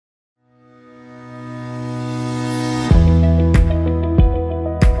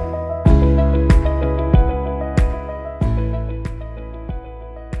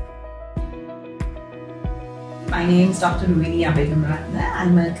name is Dr. Ruvini Abeygunaratne.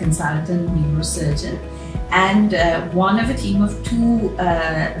 I'm a consultant neurosurgeon and one of a team of 2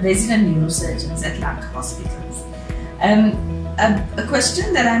 resident neurosurgeons at Lanka Hospitals. A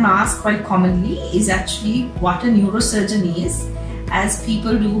question that I'm asked quite commonly is actually what a neurosurgeon is, as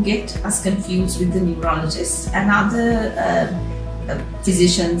people do get us confused with the neurologists and other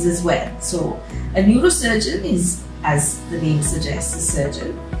physicians as well. So a neurosurgeon is, as the name suggests, a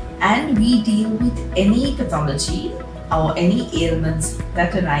surgeon, and we deal with any pathology or any ailments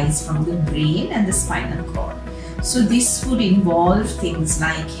that arise from the brain and the spinal cord. So this would involve things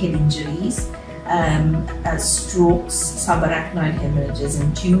like head injuries, strokes, subarachnoid hemorrhages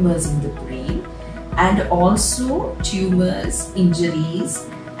and tumors in the brain, and also tumors, injuries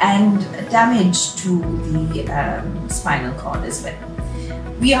and damage to the spinal cord as well.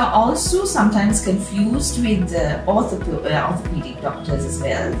 We are also sometimes confused with orthopedic doctors as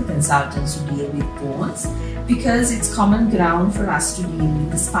well, the consultants who deal with bones, because it's common ground for us to deal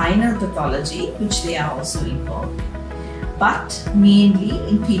with the spinal pathology, which they are also involved in. But mainly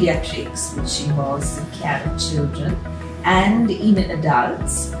in pediatrics, which involves the care of children, and in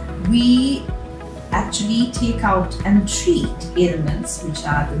adults, we actually take out and treat ailments which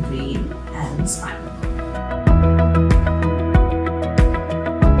are the brain and spinal.